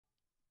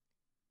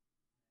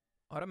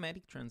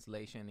Automatic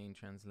translation in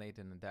Translate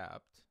and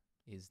Adapt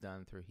is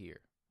done through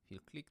here. If you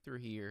click through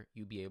here,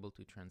 you'll be able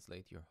to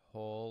translate your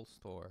whole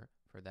store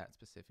for that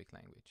specific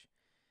language.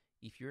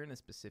 If you're in a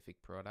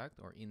specific product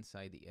or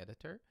inside the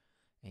editor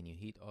and you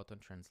hit auto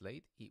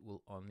translate, it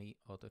will only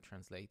auto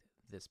translate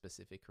the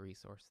specific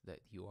resource that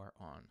you are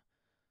on.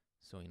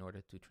 So in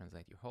order to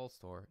translate your whole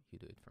store, you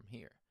do it from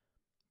here.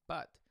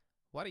 But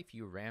what if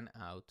you ran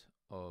out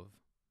of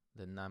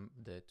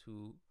the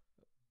two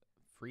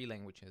free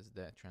languages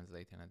that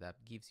Translate and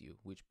Adapt gives you,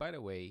 which, by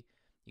the way,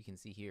 you can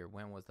see here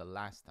when was the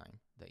last time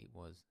that it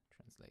was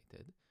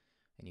translated.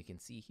 And you can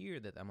see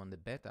here that I'm on the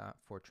beta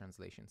for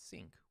translation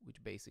sync,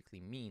 which basically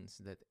means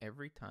that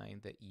every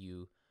time that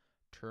you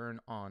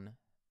turn on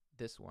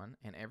this one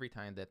and every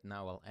time that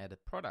now I'll add a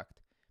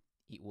product,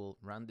 it will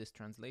run this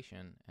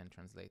translation and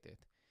translate it.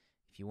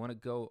 If you want to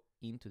go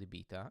into the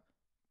beta,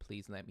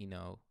 please let me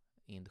know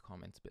in the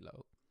comments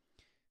below.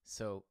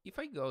 So if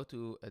I go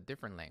to a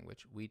different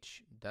language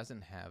which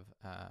doesn't have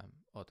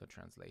auto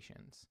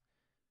translations,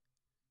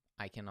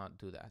 I cannot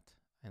do that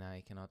and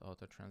I cannot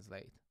auto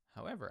translate.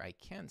 However, I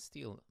can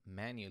still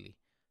manually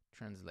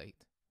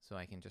translate. So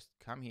I can just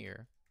come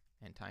here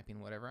and type in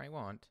whatever I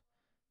want,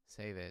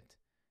 save it,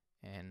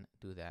 and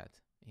do that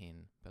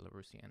in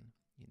Belarusian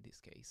in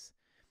this case.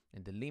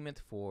 And the limit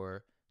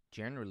for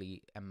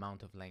generally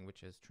amount of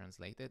languages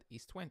translated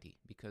is 20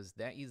 because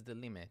that is the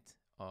limit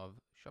of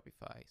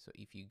Shopify. So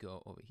if you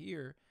go over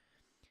here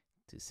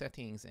to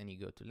settings and you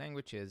go to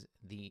languages,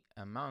 the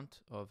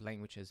amount of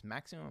languages,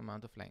 maximum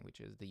amount of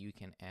languages that you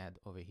can add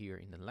over here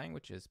in the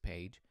languages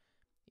page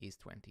is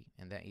 20.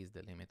 And that is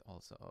the limit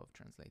also of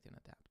Translate and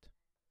Adapt.